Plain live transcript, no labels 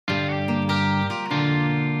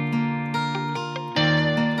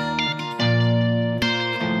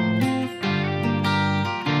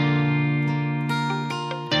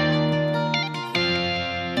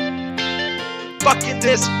Fucking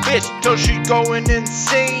this bitch till she going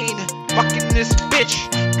insane. Fucking this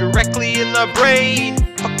bitch directly in the brain.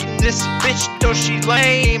 Fucking this bitch till she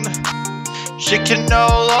lame. She can no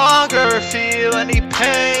longer feel any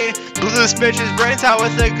pain. Blew this bitch's brains out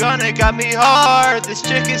with a gun, it got me hard. This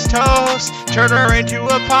chick is toast, turn her into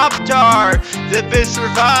a Pop-Tart. The bitch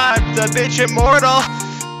survived, the bitch immortal.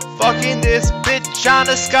 Fucking this bitch on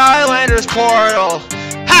a Skylanders portal.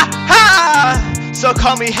 Ha ha! So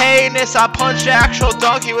call me heinous, I punch actual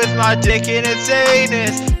donkey with my dick in its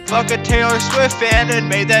anus. Fuck a Taylor Swift fan and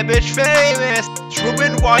made that bitch famous.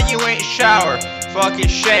 Ruben, why you ain't shower? Fucking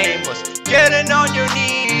shameless. Getting on your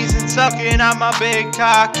knees and sucking on my big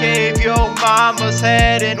cock. Cave your mama's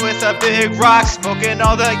head in with a big rock. Smoking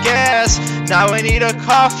all the gas. Now we need a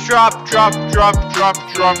cough drop. Drop, drop, drop,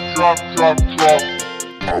 drop, drop, drop, drop.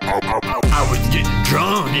 I was getting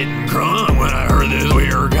drunk when I heard this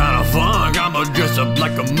weird kind of funk. I'ma dress up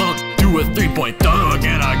like a monk, do a 3-point dunk,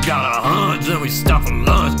 and I got a hunch, and we stop for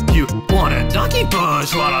lunch. You want a donkey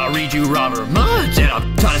punch while I read you Robert Munch, and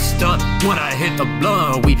I'm trying to stunt when I hit the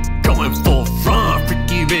blunt. We going full front,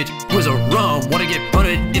 freaky bitch was a rum, wanna get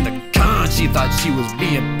punted in the cunt. She thought she was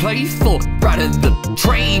being playful, riding the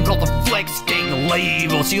train called the Flex Gang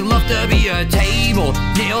label. She loved to be a table,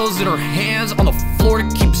 nails in her hands on the floor to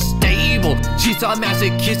keep stable. She thought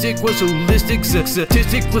masochistic was holistic,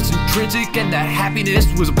 statistic was intrinsic, and that happiness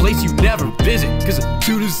was a place you never visit. Cause as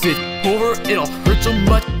soon as it's over, it'll hurt so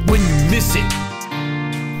much when you miss it.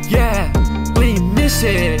 Yeah, when you miss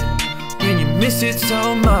it, when you miss it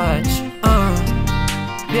so much.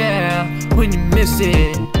 Yeah, when you miss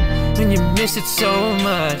it, when you miss it so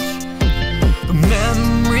much. The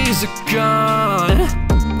memories are gone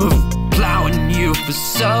of plowing you for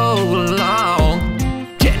so long,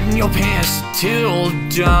 getting your pants till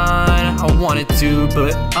dawn. I wanted to,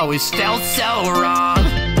 but always felt so wrong.